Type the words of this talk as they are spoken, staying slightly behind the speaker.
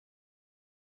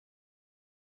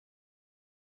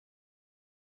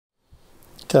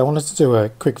Okay, I wanted to do a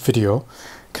quick video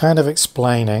kind of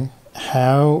explaining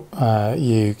how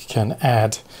you can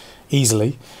add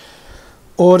easily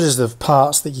orders of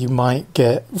parts that you might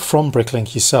get from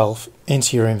Bricklink yourself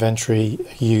into your inventory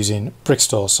using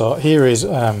Brickstore. So here is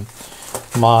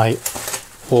my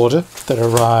order that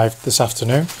arrived this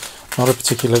afternoon. Not a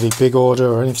particularly big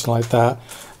order or anything like that,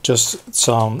 just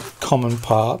some common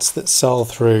parts that sell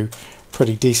through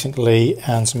pretty decently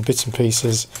and some bits and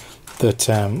pieces that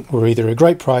were either a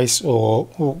great price or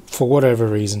for whatever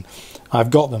reason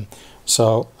I've got them.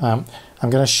 So I'm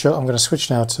going to switch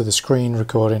now to the screen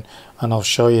recording, and I'll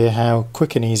show you how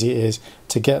quick and easy it is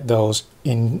to get those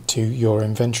into your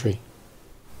inventory.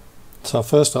 So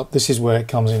first up, this is where it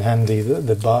comes in handy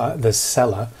that the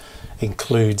seller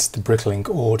includes the Bricklink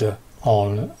order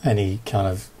on any kind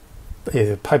of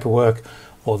either paperwork,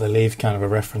 or they leave kind of a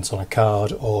reference on a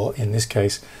card, or in this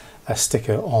case a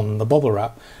sticker on the bubble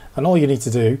wrap. And all you need to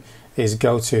do is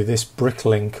go to this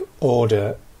Bricklink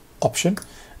order option,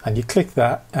 and you click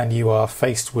that, and you are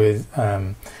faced with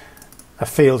a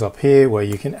field up here where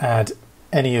you can add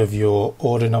any of your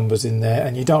order numbers in there,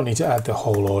 and you don't need to add the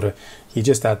whole order, you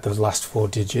just add the last 4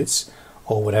 digits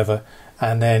or whatever,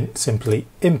 and then simply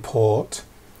import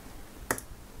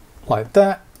like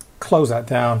that, close that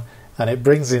down, and it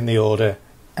brings in the order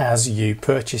as you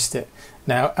purchased it.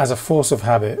 Now, as a force of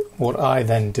habit, what I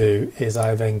then do is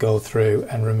I then go through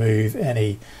and remove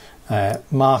any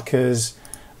markers,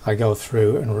 I go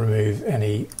through and remove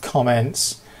any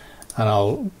comments, and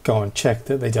I'll go and check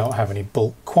that they don't have any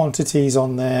bulk quantities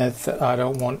on there that I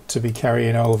don't want to be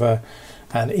carrying over,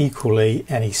 and equally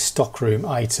any stockroom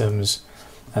items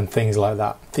and things like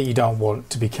that that you don't want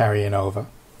to be carrying over.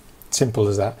 Simple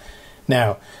as that.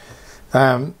 Now,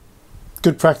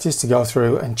 good practice to go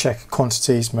through and check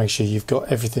quantities, make sure you've got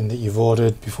everything that you've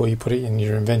ordered before you put it in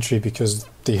your inventory, because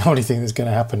the only thing that's going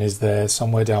to happen is there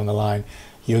somewhere down the line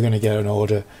you're going to get an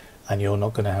order and you're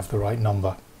not going to have the right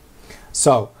number.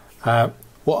 So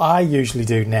what I usually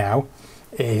do now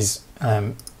is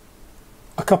a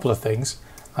couple of things.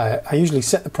 I usually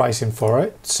set the pricing for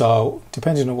it, so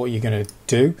depending on what you're going to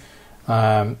do,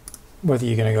 whether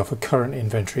you're going to go for current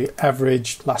inventory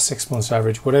average, last 6 months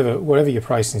average, whatever your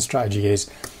pricing strategy is,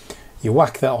 you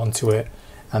whack that onto it,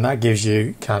 and that gives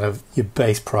you kind of your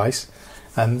base price.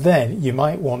 And then you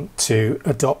might want to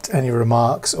adopt any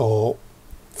remarks or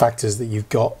factors that you've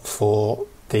got for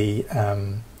the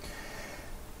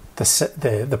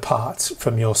parts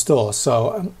from your store.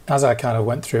 So as I kind of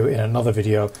went through in another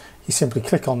video, you simply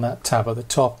click on that tab at the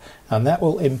top, and that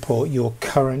will import your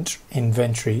current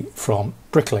inventory from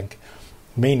Bricklink,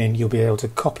 meaning you'll be able to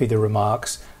copy the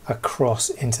remarks across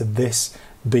into this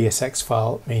BSX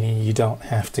file, meaning you don't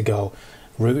have to go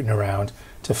rooting around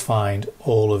to find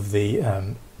all of the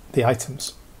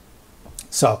items.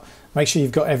 So make sure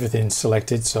you've got everything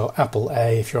selected. So Apple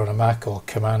A if you're on a Mac, or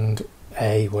Command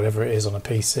A, whatever it is on a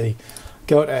PC.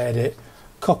 Go to edit,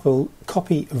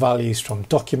 copy values from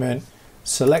document,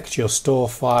 select your store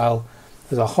file.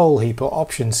 There's a whole heap of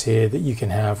options here that you can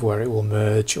have where it will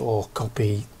merge or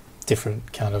copy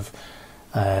different kind of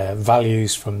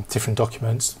values from different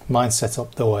documents. Mine's set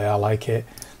up the way I like it,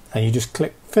 and you just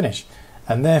click finish,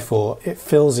 and therefore it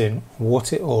fills in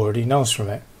what it already knows from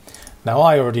it. Now,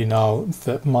 I already know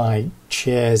that my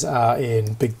chairs are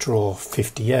in big drawer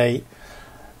 58.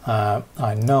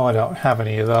 I know I don't have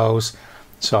any of those,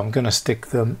 so I'm going to stick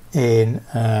them in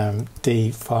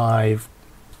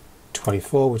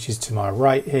D524, which is to my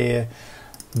right here.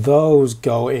 Those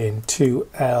go in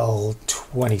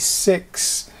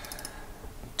 2L26.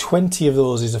 20 of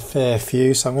those is a fair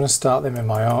few, so I'm going to start them in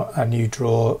a new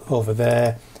drawer over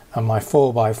there, and my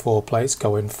 4x4 plates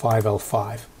go in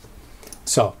 5L5.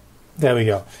 So there we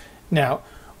go. Now,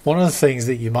 one of the things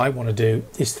that you might want to do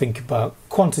is think about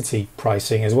quantity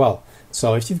pricing as well.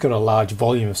 So if you've got a large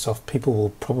volume of stuff, people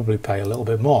will probably pay a little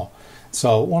bit more.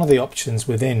 So one of the options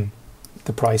within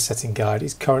the price setting guide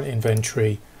is current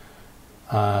inventory.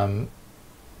 No,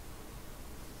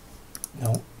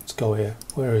 let's go here.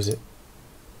 Where is it?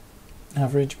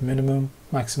 Average, minimum,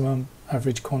 maximum,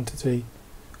 average quantity,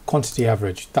 quantity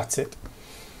average. That's it.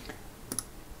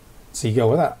 So you go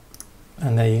with that,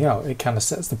 and there you go. It kind of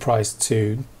sets the price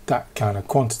to that kind of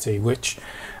quantity, which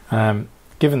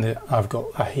given that I've got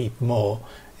a heap more,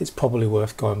 it's probably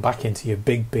worth going back into your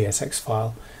big BSX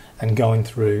file and going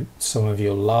through some of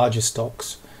your larger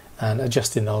stocks and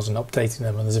adjusting those and updating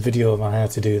them. And there's a video on how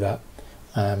to do that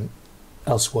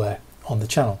elsewhere on the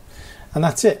channel. And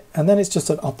that's it. And then it's just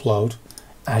an upload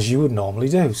as you would normally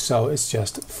do. So it's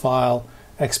just file,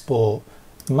 export,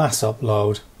 mass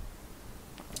upload,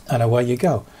 and away you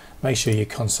go. Make sure you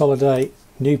consolidate,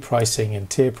 new pricing and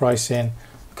tier pricing,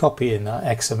 copy in that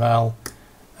XML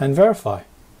and verify.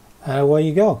 And away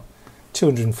you go.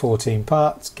 214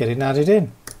 parts getting added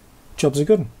in. Job's a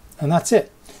good one. And that's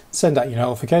it. Send out your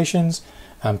notifications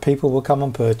and people will come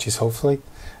and purchase, hopefully.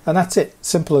 And that's it.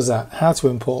 Simple as that. How to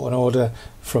import an order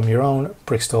from your own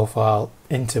Brickstore file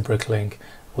into Bricklink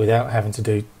without having to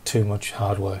do too much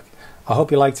hard work. I hope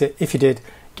you liked it. If you did,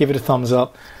 give it a thumbs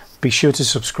up. Be sure to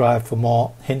subscribe for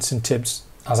more hints and tips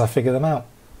as I figure them out.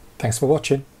 Thanks for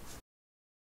watching.